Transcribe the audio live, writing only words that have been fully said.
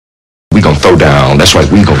throw down. That's right,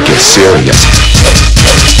 we gonna get serious.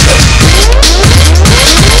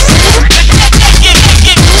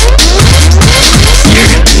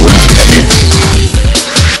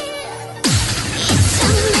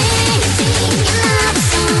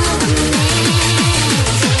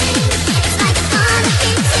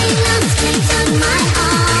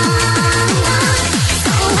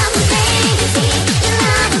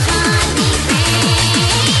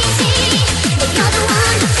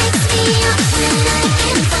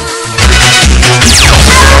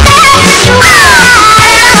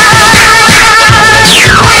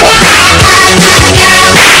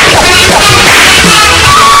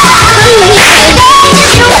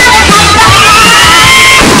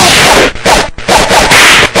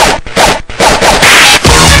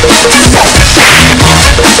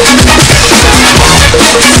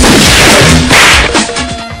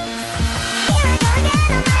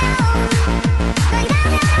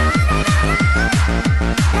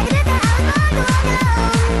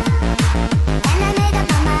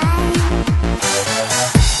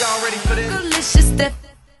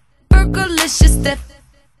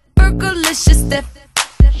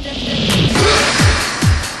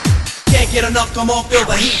 Can't get enough, come on, feel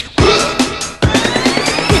the heat.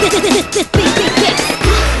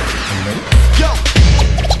 Yo.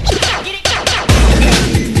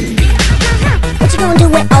 What you gonna do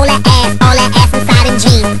with all that ass inside and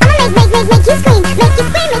jeans? I'ma make you scream, make you scream, make you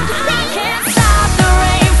scream. Can't stop the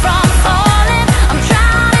rain from falling. I'm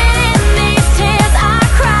drowning in these tears I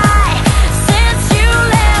cry. Since you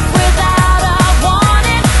left without a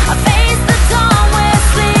warning, I face the dawn with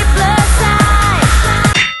sleepless eyes.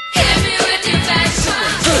 Hit me with your back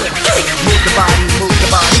shot. Move the body, move the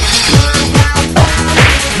body.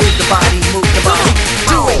 Move the body, move the body.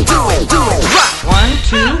 Do it, do it, do it. Rock. 1,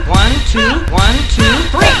 2, 1, 2, 1,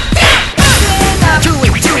 2, 3. Do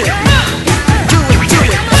it, do it. Do it, do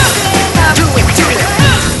it. Do it, do it.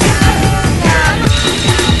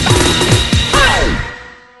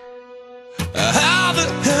 How the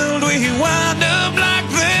hell do we wind up like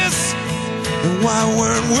this? And why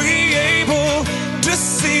weren't we able to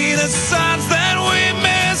see the signs that we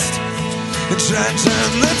missed? And try to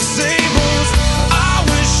turn the tables. I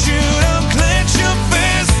wish you'd unclench your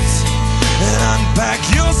fists and unpack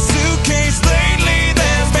your suitcase. Lately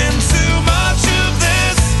there's been too much of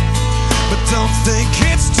this, but don't think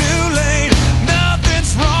it's too late.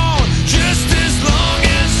 Nothing's wrong, just as long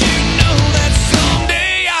as you know that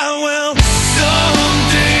someday I will.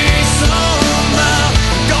 Someday, somehow,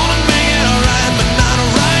 I'm gonna make it alright, but not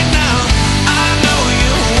right now. I know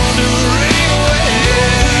you wondering well.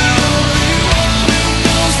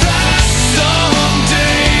 Knows that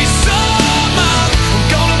someday, somehow, I'm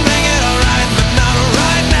gonna make it alright, but not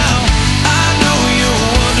right now. I know you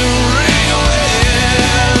wondering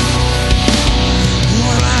well.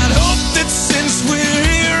 Well, I'd hope that since we're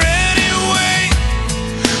here anyway,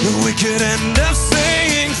 that we could end up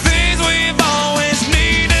saying things we've always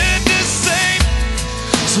needed to say,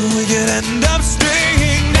 so we could end up